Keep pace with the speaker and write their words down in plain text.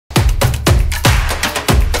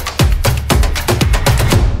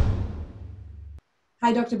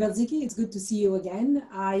Hi, Dr. Belzycki. It's good to see you again.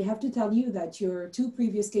 I have to tell you that your two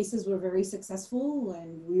previous cases were very successful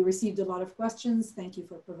and we received a lot of questions. Thank you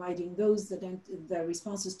for providing those. The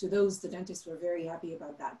responses to those, the dentists were very happy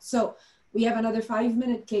about that. So we have another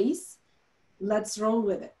 5-minute case. Let's roll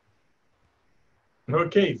with it.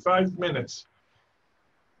 Okay, 5 minutes.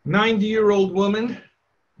 90-year-old woman,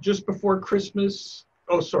 just before Christmas.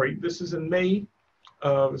 Oh, sorry, this is in May,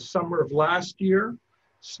 summer of last year,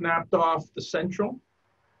 snapped off the central.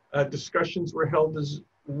 Discussions were held as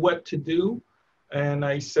what to do. And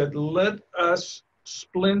I said, let us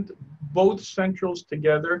splint both centrals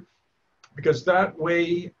together because that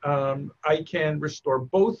way I can restore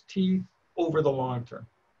both teeth over the long term.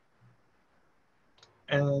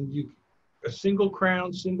 And a single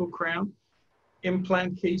crown,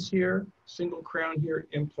 implant case here, single crown here,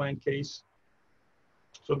 implant case.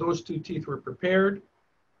 So those two teeth were prepared.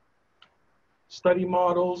 Study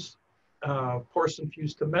models, porcelain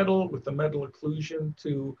fused to metal with the metal occlusion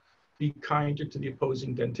to be kinder to the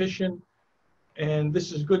opposing dentition. And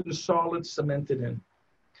this is good and solid, cemented in.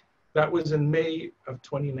 That was in May of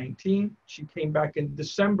 2019. She came back in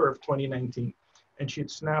December of 2019 and she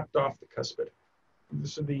had snapped off the cuspid.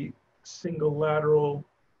 This is the single lateral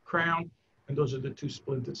crown and those are the two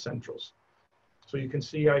splinted centrals. So you can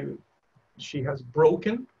see she has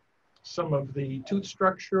broken some of the tooth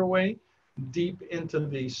structure away, deep into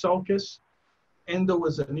the sulcus. Endo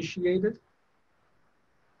was initiated.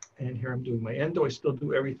 And here I'm doing my endo. I still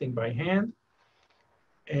do everything by hand.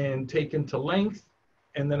 And taken to length.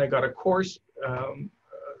 And then I got a coarse,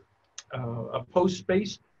 a post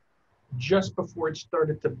space just before it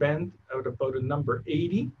started to bend out about a number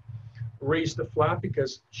 80. Raised the flap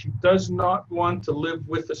because she does not want to live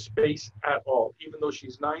with a space at all, even though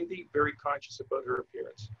she's 90, very conscious about her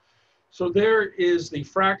appearance. So there is the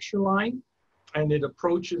fracture line and it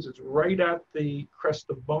approaches, it's right at the crest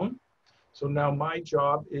of bone. So now my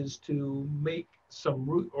job is to make some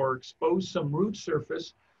root or expose some root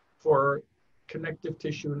surface for connective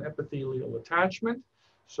tissue and epithelial attachment.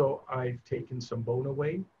 So I've taken some bone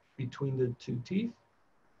away between the two teeth,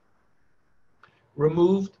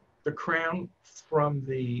 removed the crown from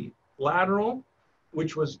the lateral,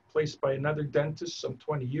 which was placed by another dentist some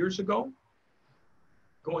 20 years ago.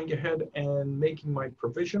 Going ahead and making my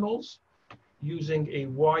provisionals using a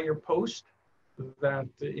wire post that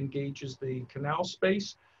engages the canal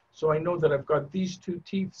space. So I know that I've got these two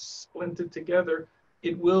teeth splinted together.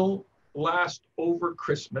 It will last over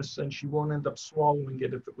Christmas and she won't end up swallowing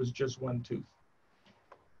it if it was just one tooth.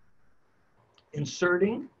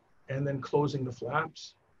 Inserting and then closing the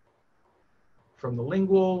flaps from the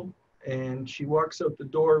lingual, and she walks out the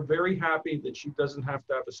door very happy that she doesn't have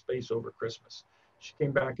to have a space over Christmas. She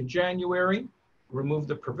came back in January, removed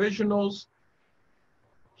the provisionals.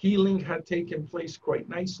 Healing had taken place quite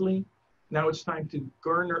nicely. Now it's time to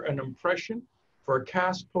garner an impression for a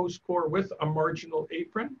cast post-core with a marginal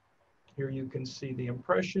apron. Here you can see the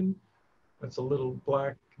impression. That's a little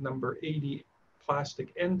black number 80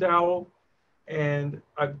 plastic end dowel. And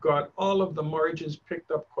I've got all of the margins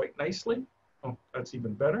picked up quite nicely. Oh, that's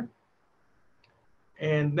even better.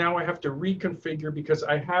 And now I have to reconfigure because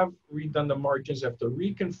I have redone the margins. I have to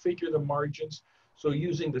reconfigure the margins. So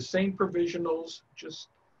using the same provisionals, just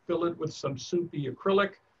fill it with some soupy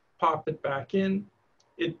acrylic, pop it back in.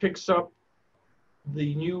 It picks up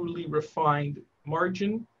the newly refined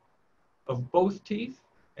margin of both teeth,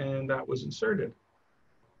 and that was inserted.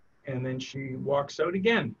 And then she walks out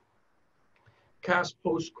again. Cast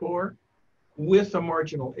post core with a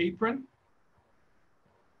marginal apron.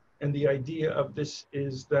 And the idea of this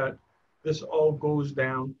is that this all goes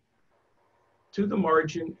down to the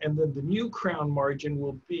margin and then the new crown margin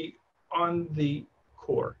will be on the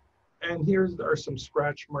core. And here are some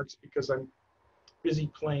scratch marks because I'm busy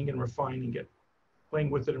playing and refining it,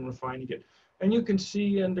 playing with it and refining it. And you can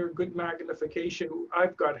see under good magnification,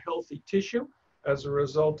 I've got healthy tissue as a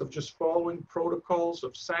result of just following protocols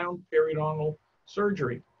of sound periodontal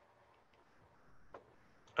surgery.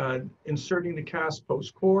 Inserting the cast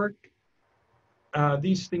post core.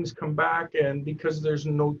 These things come back, and because there's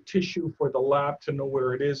no tissue for the lab to know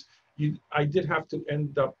where it is, I did have to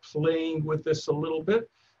end up playing with this a little bit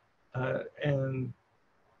and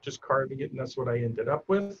just carving it, and that's what I ended up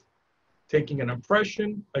with. Taking an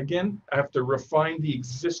impression, again, I have to refine the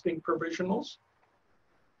existing provisionals.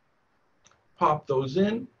 Pop those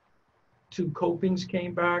in. Two copings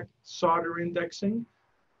came back, solder indexing.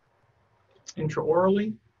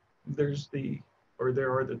 Intraorally, there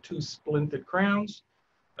are the two splinted crowns.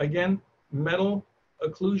 Again, metal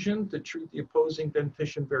occlusion to treat the opposing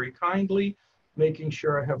dentition very kindly, making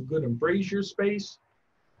sure I have good embrasure space.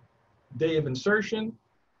 day of insertion.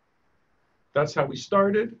 That's how we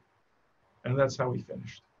started, and that's how we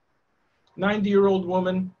finished. 90-year-old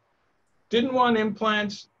woman, didn't want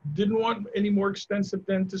implants, didn't want any more extensive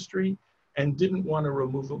dentistry, and didn't want a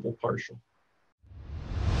removable partial.